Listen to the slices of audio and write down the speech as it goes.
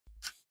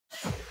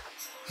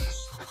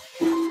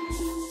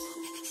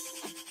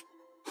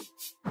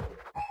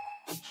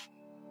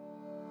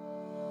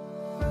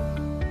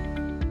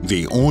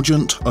The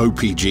Augent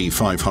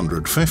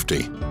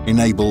OPG550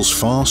 enables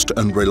fast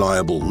and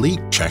reliable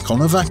leak check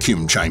on a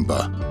vacuum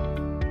chamber.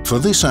 For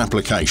this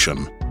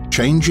application,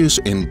 changes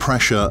in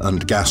pressure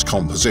and gas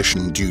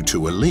composition due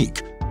to a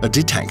leak are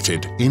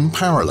detected in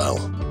parallel.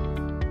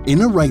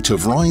 In a rate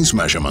of rise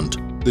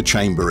measurement, the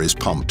chamber is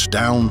pumped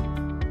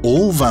down,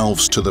 all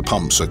valves to the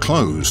pumps are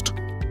closed,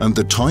 and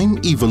the time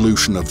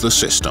evolution of the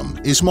system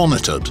is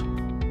monitored.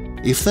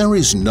 If there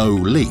is no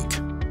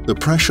leak, the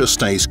pressure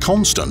stays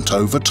constant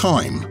over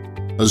time,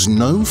 as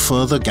no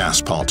further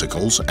gas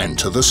particles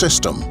enter the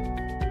system.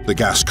 The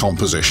gas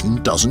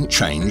composition doesn't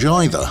change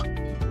either.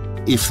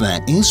 If there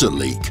is a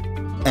leak,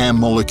 air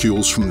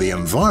molecules from the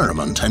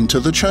environment enter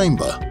the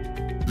chamber.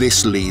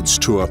 This leads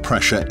to a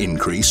pressure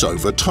increase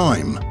over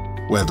time,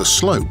 where the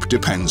slope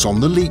depends on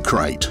the leak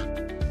rate.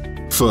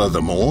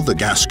 Furthermore, the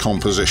gas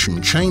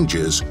composition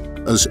changes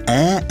as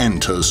air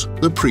enters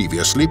the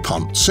previously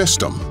pumped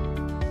system.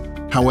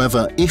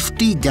 However, if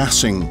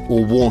degassing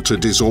or water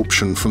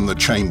desorption from the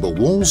chamber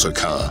walls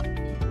occur,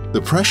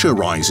 the pressure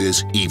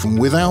rises even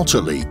without a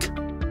leak.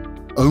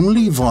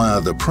 Only via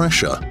the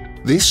pressure,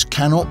 this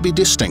cannot be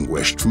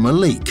distinguished from a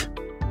leak.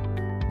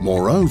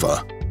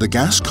 Moreover, the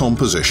gas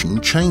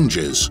composition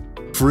changes,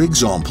 for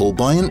example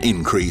by an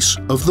increase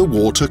of the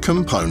water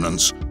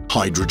components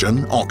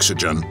hydrogen,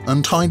 oxygen,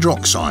 and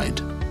hydroxide.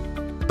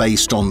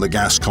 Based on the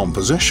gas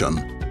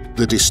composition,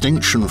 the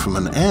distinction from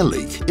an air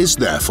leak is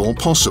therefore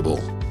possible.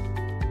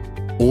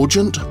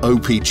 Augent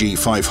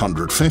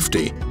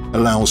OPG550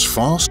 allows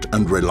fast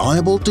and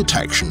reliable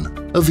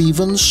detection of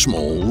even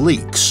small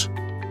leaks.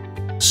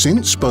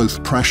 Since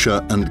both pressure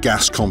and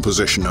gas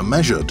composition are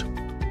measured,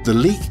 the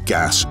leak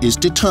gas is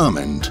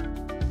determined,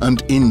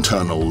 and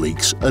internal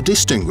leaks are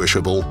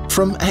distinguishable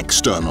from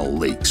external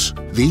leaks.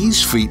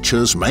 These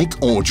features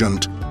make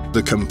Augent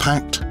the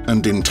compact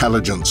and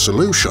intelligent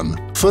solution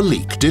for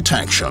leak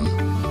detection.